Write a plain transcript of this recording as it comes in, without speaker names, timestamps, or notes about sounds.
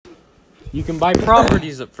You can buy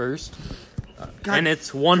properties at first, God, and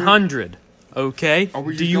it's 100. Okay. Are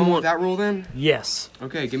we just going with that rule then? Yes.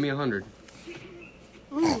 Okay, give me 100.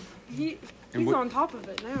 Ooh, he's on top of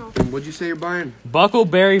it now. And what'd you say you're buying?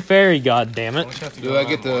 Buckleberry Ferry. God damn it. Do I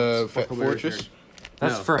get the fortress?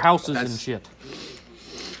 That's No, for houses and that's- shit.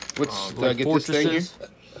 What's do I Like get this thing here? fortresses.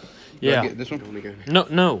 Do I Yeah. get this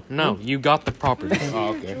one? No. You got the property. Oh,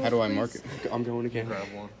 okay. How do I mark it? I'm going again.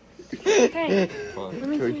 Hey, let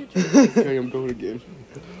me see your Okay, I'm going again.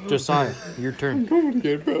 Josiah, your turn. Going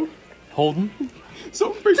again, bro. Holden.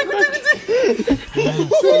 So bring it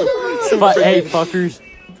Hey, fuckers.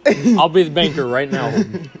 I'll be the banker right now.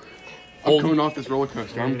 I'm coming off this roller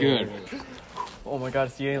coaster. I'm good. Oh my god,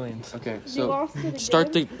 it's the aliens. Okay, You so lost it again?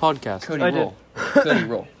 Start the podcast. Cody, I roll. Cody,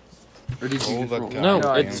 roll. Or did you just roll? No,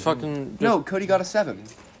 No, it's fucking. No, Cody got a 7.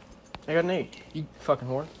 I got an 8. You fucking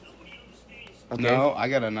whore. Okay. No, I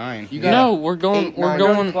got a 9. You got No, we're going. 8, We're 9.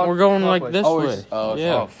 going. Clock- We're going like clockwise. this Oh, way. it's, oh,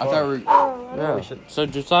 Yeah. I thought we were. Yeah. we should- So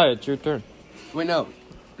Josiah, it's your turn. Wait, no.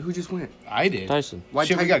 Who just went? I did. Tyson. Why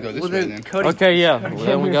Shit, we gotta go this way then. Cody. Okay, yeah. Well,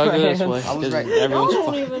 then we gotta go this way. I was 'cause right. I Everyone's don't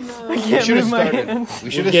fucking. even know. I can't should've move my started. hands. We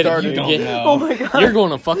should have Get it, started. you get it. Oh my god. You're going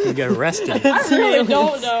to fucking get arrested. I really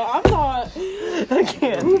don't know. I'm not. I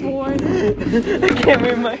can't. Oh boy. I can't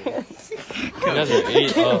move my hands. You guys are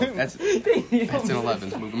 8 up. That's an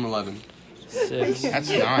 11. Move him 11. 6. That's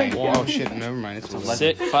 9. Oh shit, never mind. It's 11.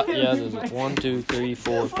 6, 5, yeah, there's 1, 2, 3,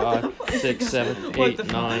 4, 5, 6, 7, 8,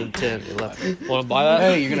 9, 10, 11. Want to buy that?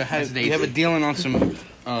 Hey, you're gonna have you have a dealing on some.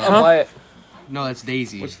 I'll buy it. No, that's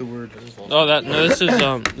Daisy. What's the word? Oh, this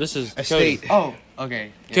is Cody. Estate. Oh,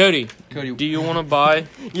 okay. Yeah. Cody, Cody. do you want to buy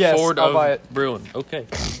Yes, Ford I'll of buy it. Bruin? Okay.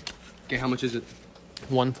 Okay, how much is it?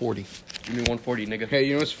 140. Give me 140, nigga. Hey,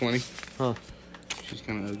 you know what's funny? Huh. She's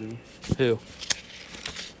kind of ugly. Who?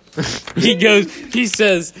 He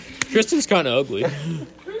says, Kristen's kind of ugly.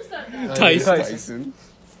 Who said that? Tyson.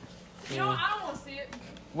 You know, I don't want to see it.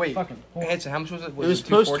 Wait. Fucking whore. Hanson, how much was it? It was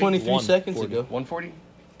post 23 seconds ago. 140?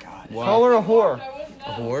 Call her a whore. I wouldn't know.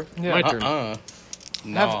 A whore? Yeah. My turn.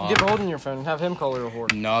 Have, get Holden your phone and have him call her a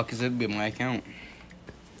whore. No, because it'd be my account.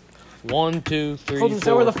 1, 2, 3, Holden, is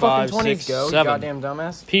that where 4, the fucking 5, 20s 6, go, you 7. goddamn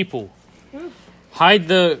dumbass? People. Hide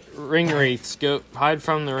the ring wraiths. Hide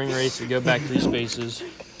from the ring wraiths and go back 3 spaces.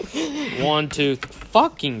 1, 2.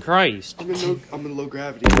 Fucking Christ. I'm in low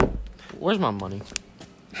gravity. Where's my money?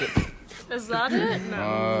 Is that it?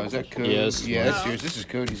 No. Is that Cody? Yes. Yeah, that's yours. This is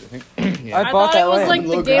Cody's, I think. Yeah. I I bought thought it that was land.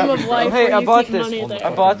 like the game of life Hey, where I you bought keep this. money there.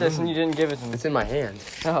 I bought this and you didn't give it to me. It's in my hand.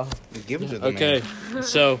 Oh. Give it to the Okay,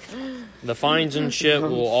 so the fines and shit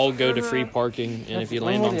will all go to free parking, and if you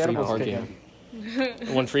land on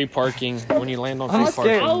free parking, when you land on I'm free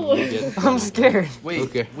scared. parking, you get. I'm scared. Wait,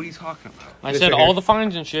 Okay. what are you talking about? I This said right all here. the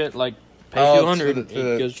fines and shit, like pay Oh, 200, for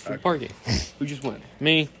the- it goes to free parking. Who just went?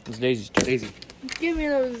 Me, it's Daisy's turn. Daisy. Give me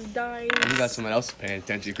those dice. You got someone else paying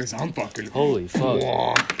attention because I'm fucking. Holy fuck.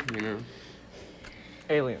 You know?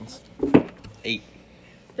 Aliens. 8.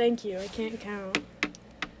 Thank you. I can't count.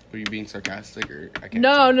 Are you being sarcastic or I can't?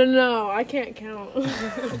 No. I can't count.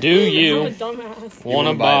 Do I'm a you dumbass. want to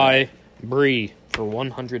wanna buy buy Brie for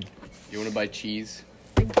 100? You want to buy cheese?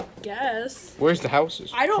 Guess. Where's the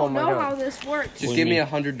houses? I don't Oh my know God. how this works. Just What give do me you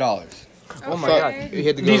 $100. Oh my Fuck. god. You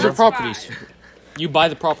had to go These are around. properties. You buy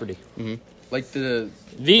the property. Like the.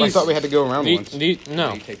 I These. thought we had to go around once.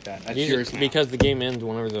 No. You take that. That's These yours are, now. because the game ends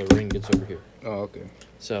whenever the ring gets over here. Oh, okay.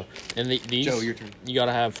 So, and these, Joe, your turn. you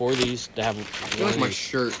gotta have 4 of these to have I feel one like of my these.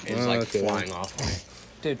 shirt is like Okay. flying off.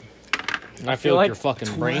 Dude, I feel feel like like your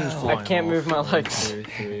fucking brain's flying I can't off. move my legs.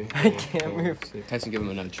 I can't move. Tyson, give him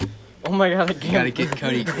a nudge. Oh my god, I You gotta can't. get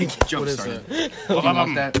Cody jump started. You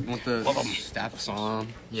want that? You want the staff song?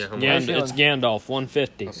 Yeah, you it's Gandalf,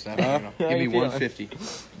 150. Give How me you feeling? 150.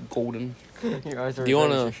 Golden. Your eyes are Do you red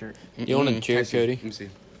wanna- as your shirt. Do you want a chair, Tyson, Cody? Let me see.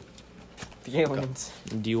 The aliens.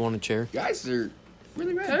 Do you want a chair? You guys are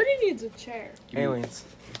really red. Cody needs a chair. Aliens.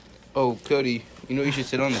 Oh, Cody, you know you should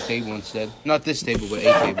sit on the table instead. Not this table, but a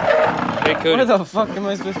table. Hey, Where Cody, the fuck am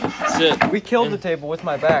I supposed to? sit. We killed the table with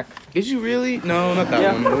my back. Did you really? No, not that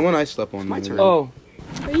Yeah. one. The one I slept on. My turn. Oh.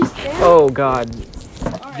 Are you standing? Oh god.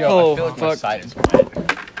 Yo, Oh, I feel like my fuck. side is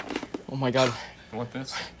red. Oh my god. Want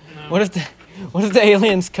this? What if the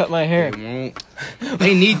aliens cut my hair? They won't.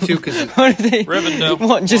 They need to, because What if they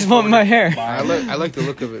Rivendell. just want my hair? I like the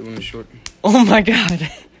look of it when it's short. Oh my god.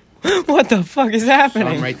 What the fuck is So happening?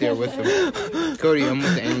 I'm right there with them. Cody, I'm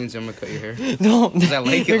with the aliens. I'm gonna cut your hair. Don't. 'Cause I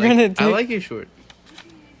like You're it. gonna Like, I take- like it short.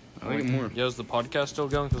 I like it more. Yo, is the podcast still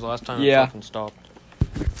going? Because last time Yeah. it fucking stopped.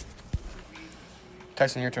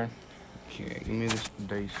 Tyson, your turn. Okay, give me this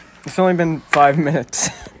dice. It's only been 5 minutes.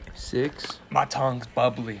 6. My tongue's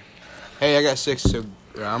bubbly. Hey, I got 6, so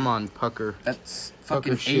Yeah, I'm on pucker. That's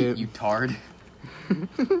Fucking fucking 8, shit. you tard.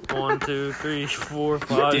 1, 2, 3, 4,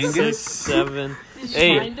 5, Dingus. 6, 7, Did you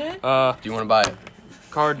 8. find it? Do you want to buy it?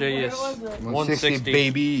 Cardeus. Where was it? 160.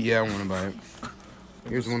 baby. Yeah, I want to buy it.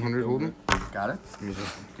 Here's 100 holding. Got it? Here's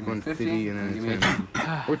Give me 50. 150 and Give then me 10.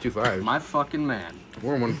 Or 2.5. My fucking man.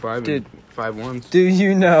 Or 1.5 Dude. and 5 ones. Do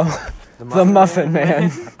you know the Muffin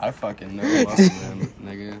Man? I fucking know about him,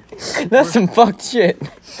 nigga. That's some fucked shit.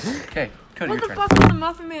 Okay, Cody, What your the turn. fuck did the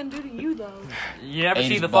Muffin Man do to you, though? You ever Ate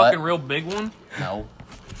see his the butt. fucking real big one? No.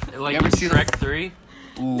 Like You ever see the- Shrek 3?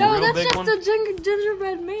 Ooh. No, real that's big just one? a Yeah,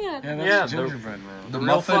 gingerbread man. The real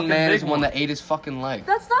Muffin fucking Man big is one that ate his fucking leg.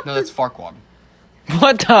 That's not No, the... that's Farquaad.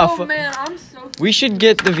 What the Oh, fuck? man, I'm so... We should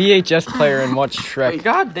get the VHS player and watch Shrek.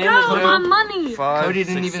 God damn No, it, my dude. money! 5, Cody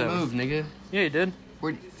didn't 6, even 7. move, nigga. Yeah, you did.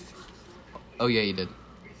 Where'd... Oh, yeah, you did.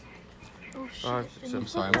 Oh, shit. 5, 6, I'm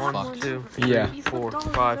sorry, seven. I'm 1, fucked. 2, Yeah. 4,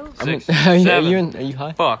 5, I mean, 6, are 7. you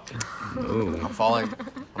high? Fuck. Oh. I'm falling.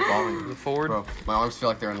 I'm falling. Forward. Bro, my arms feel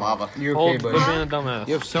like they're in lava. You're Hold, okay, quit buddy. being a dumbass.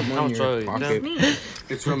 You have something I'll in show your you. pocket. That's me.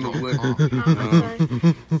 It's from the wood.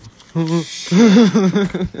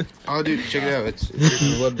 I'm Oh, dude, check it out. It's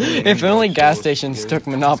freaking wood. If only gas stations took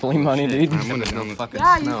Monopoly money, dude. I'm gonna smell it. Fucking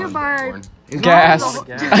Yeah, you snow could in buy- Dearborn. Gas.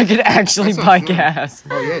 Gas. I could actually That's buy not snow. gas.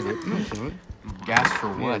 Oh, yeah, dude. No, it's not. Gas for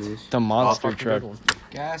Yeah, what? it is. The monster Fucking truck. big one.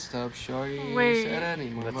 Gassed up, shorty. Wait. Said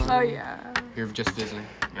anymore. Oh, yeah. You're just visiting.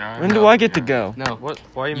 When do I get to go? No. What?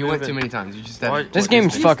 Why are you You moving? went too many times. You just Why- had. This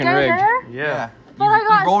game's You fucking stay rigged. there? Yeah. But I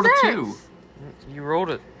got You rolled 6. a 2. You rolled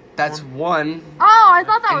it. That's 1. Oh, I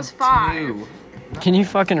thought that and was 5. 2. Can you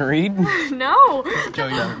fucking read? No. Joe,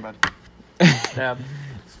 you heard about Tab.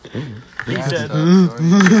 He said. Oh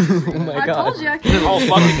my I told god. you I could. Oh,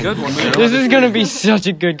 fucking good one. Man. This is gonna be such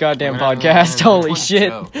a good goddamn podcast. Holy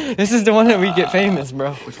shit. This is the one that we get famous,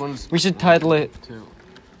 bro. Which one's. We should title it 2.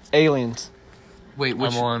 Aliens. Wait, I'm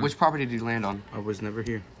on. which property did you land on? I was never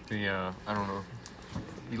here. The, I don't know.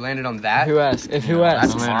 You landed on that? Who asked? If who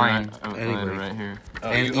asked? That's mine. I'm Anyway. landing right here.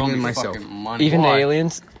 And you owe even me myself. fucking money. Even the Why?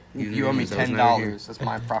 aliens? You owe me Aliens, I was never here. $10. That's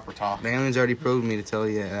my proper talk. The aliens already probed me to tell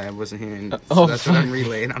you that I wasn't here, and so Oh, that's what I'm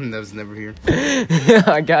relaying. I was never here.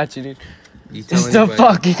 I got you, dude. You tell It's the anybody,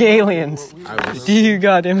 fucking aliens. I was. Do you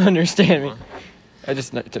goddamn understand me? I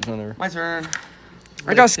just tipped one over. My turn.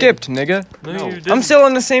 I got skipped, nigga. No, No. you didn't. I'm still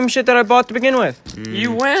on the same shit that I bought to begin with.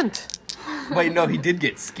 You went. Wait, no, he did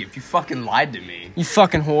get skipped. You fucking lied to me. You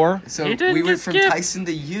fucking whore. So He didn't we get went from skipped. Tyson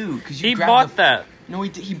to you because you He grabbed bought the, that. No,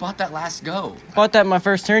 he bought that last go. Bought that my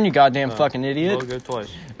first turn, you goddamn fucking I'll idiot. go twice.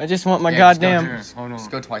 I just want my Yeah, goddamn. Just go,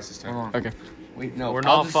 just go twice this turn. Hold on. Okay. Wait, no. We're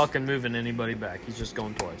I'll not just- fucking moving anybody back. He's just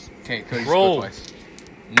going twice. Okay, Cody, just Roll. go twice.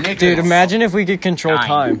 Nicholas. Dude, imagine if we could control 9.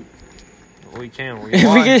 time. We can.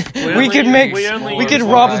 If we could make, we could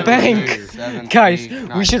rob a bank. 7, Guys, 8,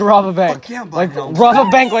 9. we should rob a bank. Fuck yeah, Like, bud. rob a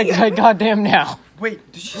bank like goddamn now.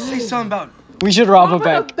 Wait, did you say something about? We should rob a Robbing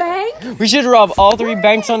a bank. bank? We should rob all 3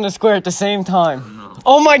 banks on the square at the same time.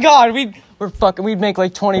 Oh my god, we'd make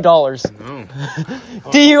like $20.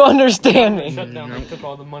 No. Do you understand me? Shut down. They took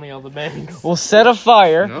all the money out of the banks. We'll set a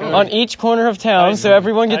fire No. on each corner of town so Tyson,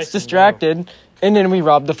 everyone gets Tyson, distracted, and then we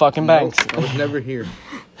rob the fucking banks. I was never here.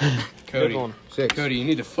 Good Cody, one. 6. Cody, you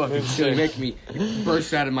need to fucking Move Cody, six. make me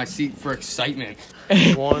burst out of my seat for excitement.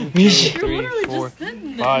 1, 2, You're 3, literally 4, just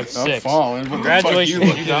sitting 5, there. 6. falling. What the Congratulations,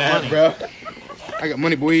 fuck you got money. bro. I got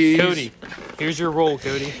money, boys. Cody, here's your roll,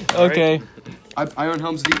 Cody. All right? Okay. I own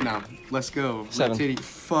Helm's Deep now. Let's go. 7. Titty.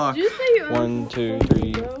 Fuck. Did you say you 1, 2,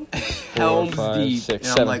 3, 4, Helm's 5, Deep. 6, And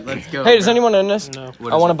 7. I'm like, let's go. Hey, does anyone own this? No.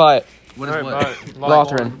 What I is want to it? buy it. What is All what? right,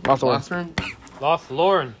 Lothran. Lothran?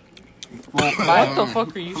 Lothlorn. Well, What the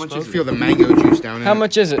fuck are you How much smoking? is Feel the mango juice down in How it.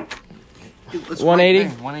 much is it? Let's 180?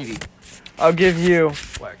 180. I'll give you.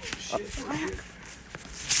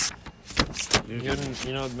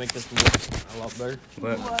 You know, it'd make this look a lot better.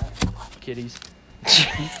 What? Kitties.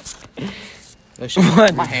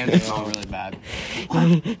 What? My hands smell really bad.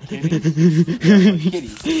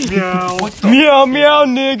 Kitties. Meow meow,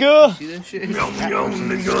 nigga. See that shit?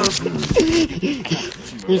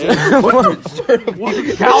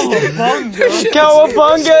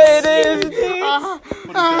 Cowabunga, it is.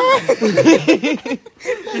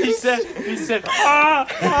 He said,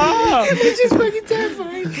 ah. Just fucking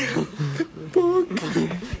terrifying.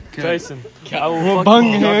 Jason.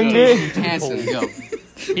 Cowabunga. Hanson, go.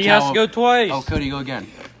 He has to go twice. Oh, Cody, go again.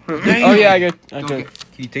 Oh yeah, I got. Go Okay. get-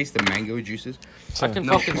 Can you taste the mango juices? I can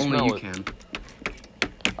No, fucking only smell you it. can.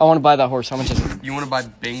 I want to buy that horse. How much is it? You want to buy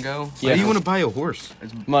bingo? Why Yeah. do you want to buy a horse?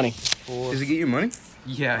 Money. Does it get you money?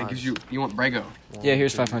 Yeah, it gives you. You want Brago? Yeah,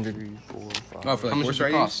 here's 500. Oh, for How like much horse does it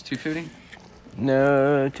riding? cost? $250?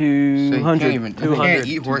 No, So you 200. can't even. You 200. can't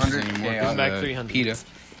eat horses 200? anymore. Yeah, 'cause back of 300. PETA.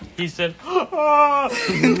 He said, Here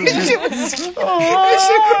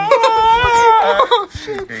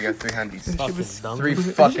you go, 300. fucking dumb. Three That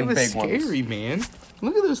shit fucking was big ones. scary, man.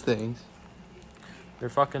 Look at those things. They're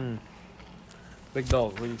fucking big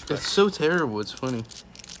dogs. What do you expect? That's so terrible. It's funny.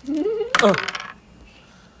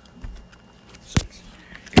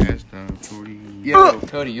 Yes, 40. Yo,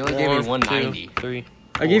 Cody, you only gave me 1, 190. 2, 3.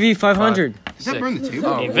 I give you 500. Does that burn the table?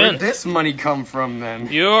 Oh, Event. where'd this money come from then?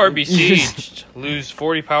 You are besieged. Lose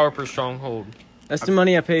 40 power per stronghold. That's the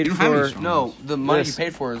money I paid You don't have any for. strong- No, the money This. you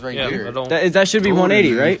paid for is right Yeah, here. I don't. That should be Totally.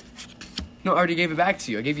 180, right? No, I already gave it back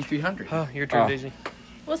to you. I gave you 300. Oh, your turn, Oh. Daisy.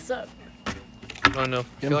 What's up? Oh no. I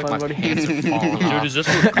feel like my buddy. pants are falling Dude, off. is this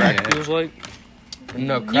what crack Yeah. feels like?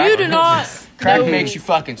 No, crack. You do not. Crack know. makes you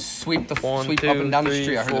fucking sweep 1, sweep 2, up and down the 3,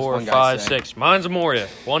 street. I heard this 4, one guy 5, say. 6. Mine's a Moria.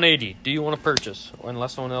 180. Do you want to purchase?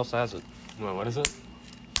 Unless someone else has it. Wait, what is it?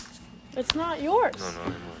 It's not yours.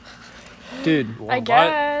 No. Dude, You wanna I buy it?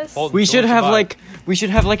 guess. Hold- we so should what's have the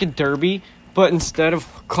buy? like a derby, but instead of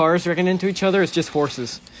cars wrecking into each other, it's just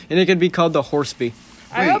horses, and it could be called the Horseby.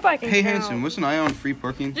 I hope I can Hey, count. Hanson, what's an eye on free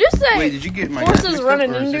parking? Did you say Wait, did you get my horses mixed up,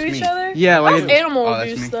 running or is into this each me? other? Yeah, like That's animal Oh, that's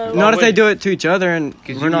abuse, me. though. not if wait. they do it to each other and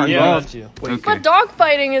 'Cause we're you- not Yeah, involved. that's you. Okay. But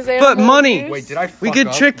dogfighting is animal But money. abuse. Wait, did I? We fuck could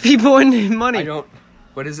up? trick people into I money. don't.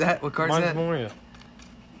 What is that? What card is Mine's that? Moria.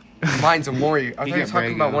 Mine's a Mori. I thought you were got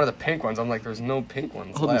talking Brago. about one of the pink ones. I'm like, there's no pink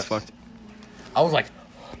ones Holden's left. fucked. I was like,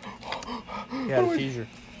 Yeah, a seizure.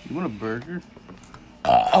 You want a burger?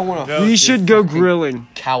 I want a Joe, We it's should go grilling,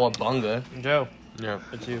 cowabunga. you. Joe, Yeah.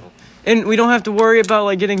 it's you. and we don't have to worry about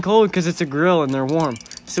like getting cold because it's a grill and they're warm.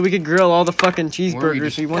 So we could grill all the fucking cheeseburgers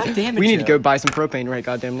just- we want. God damn it, We need to Joe. go buy some propane right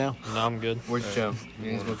goddamn now. No, I'm good. Where's Joe?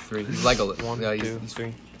 He's with 3. He's Legolas. 1, Yeah, 2, he's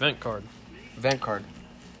 3. Event card. event card.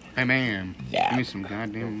 Hey, man. Yeah. Give me some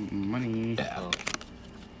goddamn money.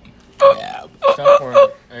 Time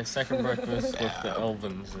for a second breakfast with the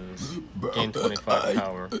Elvins is gain 25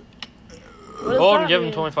 power. What does Hold that and give him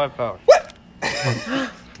mean? 25 power.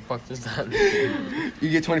 Fuck does that mean? You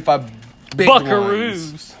get 25 big ones.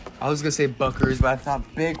 Buckaroos. I was gonna say buckaroos, but I thought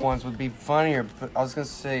big ones would be funnier. But I was gonna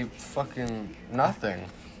say fucking nothing.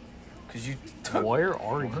 Cause you took. Where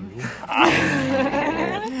are you? Woo!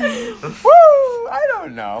 I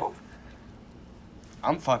don't know.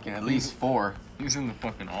 I'm fucking at least 4. He's in the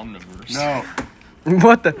fucking omniverse. No,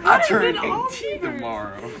 What the? I turn even 18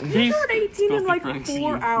 tomorrow. You turned 18 in like Filthy 4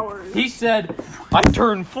 Frankie. hours. He said, I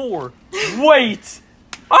turned 4. Wait!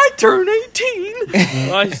 I turned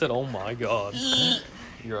 18! I said, oh my god.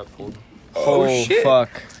 You're up, Holden. Oh, shit. fuck.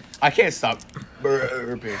 I can't stop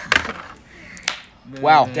burping.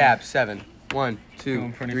 Wow. Dab 7. 1, 2,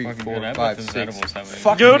 Doing pretty 3, fucking 4, good. I bet 5, those 6. edibles haven't.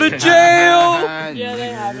 Fuck Go to me. jail! Yeah, they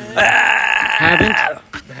haven't. Haven't?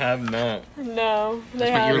 Have not. No, they But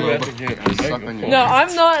you're haven't. low. have to get a Suck on big your- No,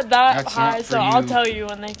 I'm not that That's high, not so for I'll you. tell you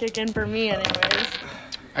when they kick in for me anyways.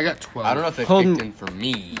 I got 12. I don't know if they Holden- kicked in for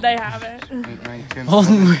me. They haven't. 8, 9, 10,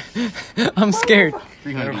 Holden, I'm scared. They're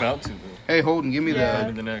 300. about to though. Hey, Holden, give me Yeah.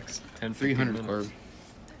 Maybe the next 10, 300 minutes. card.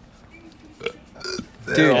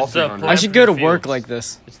 Dude, It's a I should go to fields. work like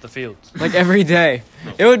this, It's the fields. like every day.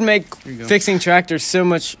 It would make you go. fixing tractors so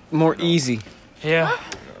much more easy. Yeah.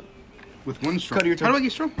 With one strong. Cody, your turn. How do I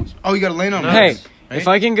get strong points? Oh, you gotta land on Hey, those, if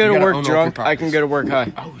I can go You to gotta work own all three drunk, I can properties. go to work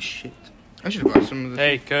high. Oh, shit. I should have bought some of this.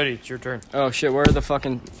 Hey, Cody, it's your turn. Oh shit, where are the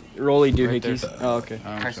fucking rolly Right doohickeys? Oh, okay.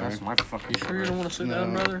 I'm Christ, sorry. that's my fucking. Sure you don't want to sit No.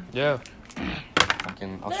 down, brother? Yeah.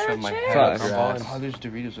 Fucking, I'll There shove my it head is. up Five. your ass. Oh, there's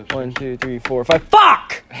Doritos upstairs. 1, 2, 3, 4, 5.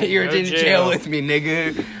 Fuck! You're Go in jail. jail with me,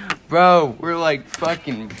 nigga. Bro, we're like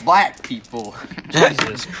fucking black people.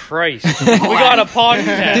 Jesus Christ. We got a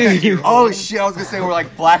podcast. Dude, Oh shit, I was gonna say we're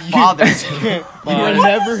like black fathers.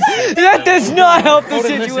 that does not help the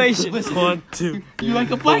situation. 1, 2, You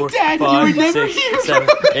like a black dad? 5, you were never 6, here. 7,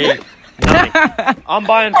 8, 9. I'm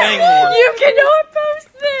buying Fanghorn. You cannot post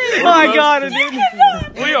this! Oh my god,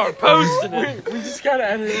 dude. We are posting it. We just gotta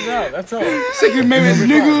edit it out. That's all. Second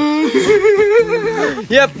Amendment, nigga.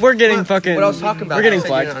 Yep, we're getting fucking. What I was talking about? We're getting you said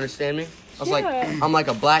you flagged. didn't understand me? I was Yeah. like, I'm like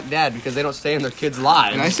a black dad because they don't stay in their kids'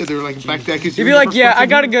 lives. And I said they were like a black dad because You'd be like, yeah, I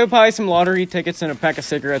gotta go buy some lottery tickets and a pack of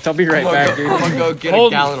cigarettes. I'll be right back, I'm dude. gonna go get a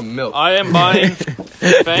Hold- gallon of milk. I am buying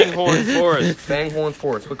Fanghorn Forest. Fanghorn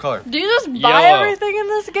Forest. What color? Do you just buy Yellow. everything in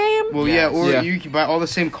this game? Well, yeah, or Yeah. you can buy all the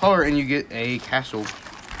same color and you get a castle.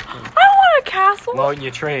 I want a castle. Well, you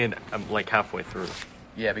trade like halfably through.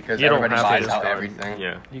 Yeah, because You don't everybody have buys to out start. everything.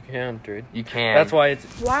 Yeah. You can, dude. You can. That's why it's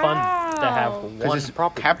Wow. fun to have Because one it's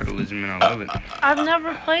property. capitalism and I love it. I've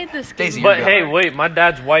never played this game. Daisy, But you hey, got it. wait, my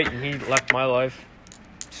dad's white and he left my life.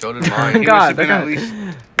 So did mine. He God, must have been that at least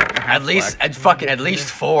At least, at least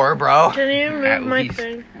 4, bro. Can you At move my least.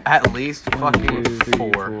 thing? At least fucking 1, 2,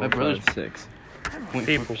 3, 4. My brother's 6.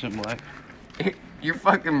 0.4% black.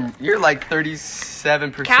 You're like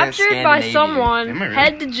 37% Captured by Scandinavian. someone. Am I right?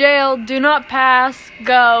 Head to jail. Do not pass.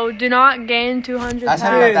 Go. Do not gain 200 That's how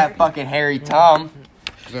pounds. you got that fucking hairy Tom.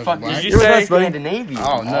 Is that Fuck, black? Did you say- Scandinavian?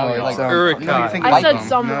 Oh, no. you're like, Urukai. no, you think I white said them.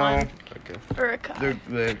 someone. No, Uruk. they're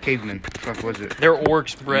the cavemen. Fuck was it? They're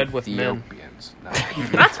orcs bred with men. Ethiopians. No.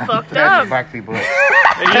 That's fucked That's up. black people.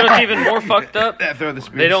 And you know what's even more fucked up? That throw the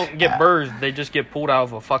spears. They don't get birds. They just get pulled out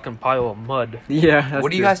of a fucking pile of mud. Yeah. That's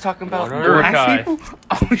What are you good. guys talking about? Urukai. Black people?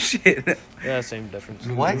 Oh shit. Yeah, same difference.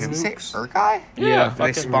 What? Did you say Urkai? Yeah. They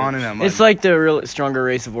fucking spawn in that mud. It's like the real stronger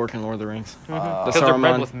race of orc in Lord of the Rings. The Because they're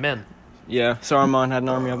bred Saruman. with men. Yeah, Saruman had an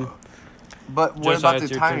army of them. But what Josiah, about it's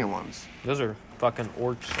the your tiny turn. ones? Those are fucking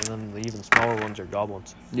orcs, and then the even smaller ones are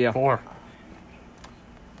goblins. Yeah. 4.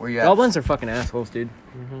 Where you at? Goblins are fucking assholes, dude.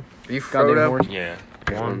 Are you Goddamn Frodo? horse. Yeah.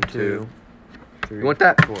 Okay, 1, 2, 3. You want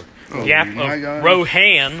that? 4. Oh, Gap my of God.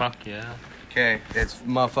 Rohan. Fuck yeah. Okay, it's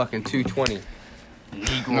motherfucking 220.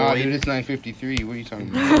 No, dude, it's 9:53. What are you talking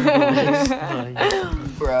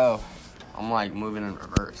about? Bro, I'm like moving in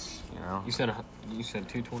reverse, you know? You said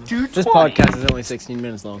 220. This podcast is only 16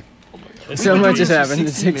 minutes long. So much has happened. in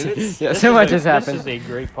 16 16 Yeah, so much has This happened. is a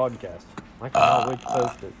great podcast. I cannot wait to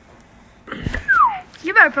post it.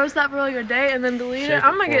 You better post that for like a day and then delete Shake it. it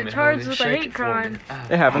I'm gonna for get me, charged honey. with a Shake hate it for me. crime.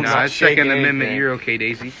 It happens. No, it's shaking Second Amendment. anything. You're okay,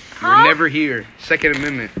 Daisy. Huh? You're never here. Second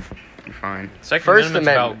Amendment. You're fine. Second First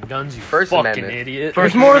Amendment's Amendment. about guns, you First fucking Amendment. idiot.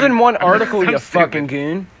 There's more than one article, you I'm fucking stupid.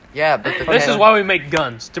 goon. Yeah, but the This is why we make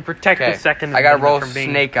guns, to protect Okay, the Second I gotta Amendment roll from being...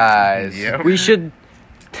 snake eyes. Yeah. We should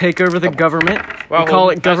take over the government. Well, We call well,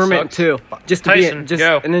 it government that too. Just to Tyson, be just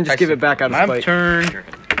go. and then just give it back out of My spite. turn.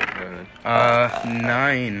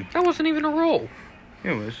 9. That wasn't even a roll.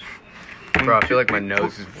 It was. Bro, I feel like my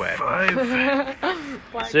nose is wet. 5.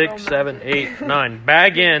 Black 6, girl 7, 8, 9.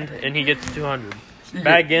 Bag end, and he gets 200.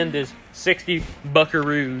 Bag end is 60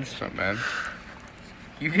 buckaroos. It's not bad.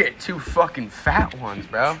 You get 2 fucking fat ones,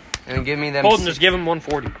 bro. And then give me them. Holden, just give him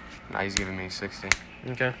 140. Nah, he's giving me 60.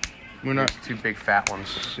 Okay. We're not 2 big fat ones.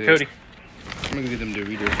 sick. Cody. I'm gonna get them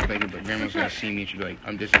Doritos later, but Grandma's gonna see me and she'll be like,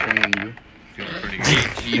 I'm disappointing you.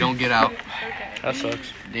 You don't get out. That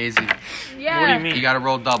sucks. Daisy, Yeah. What do you mean? you gotta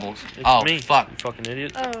roll doubles. It's Oh, me. fuck. You fucking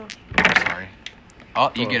idiot. Oh. Sorry.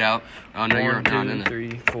 Oh, you get out. Oh, no, you're 1, not in 2, it.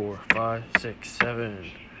 3, 4, 5, 6,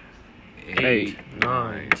 7, 8, 8.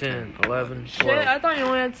 9, 10, 11, Shit, 12. I thought you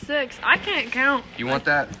only had 6. I can't count. You want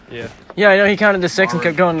that? Yeah. Yeah, I know he counted to 6 and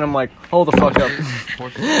kept going, and I'm like, hold the fuck up.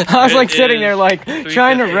 I was like It sitting is there like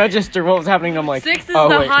trying to 3:50. register what was happening. I'm like, 6 is oh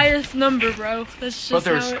the wait. highest number, bro. That's just But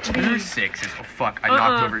there's how it 2 be. 6s. Oh, fuck. I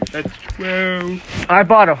knocked over. That's 12. I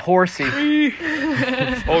bought a horsey.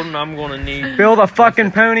 Holden, I'm gonna need... Build a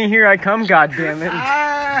fucking pony, here I come, goddammit.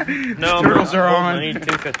 Ah! No, Turtles are Holden, on. I need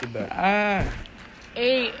 250 back. Ah!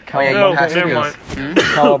 8. Oh, yeah, No, you pass never it. mind.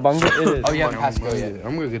 Cowabunga it is. Oh, you haven't passed go yet.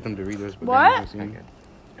 I'm gonna get them Doritos. But What? Grandma's gonna see me.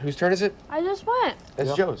 Whose turn is it? I just went.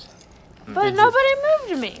 It's Joe's. But nobody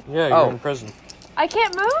moved me. Yeah, you're Oh. in prison. I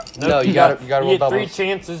can't move? No, you gotta roll You get 3 doubles.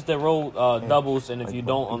 chances to roll doubles, and if you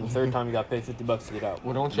don't on the third time, you gotta pay $50 to get out.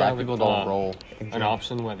 Well, don't you Black have people don't roll. an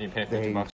option whether you pay $50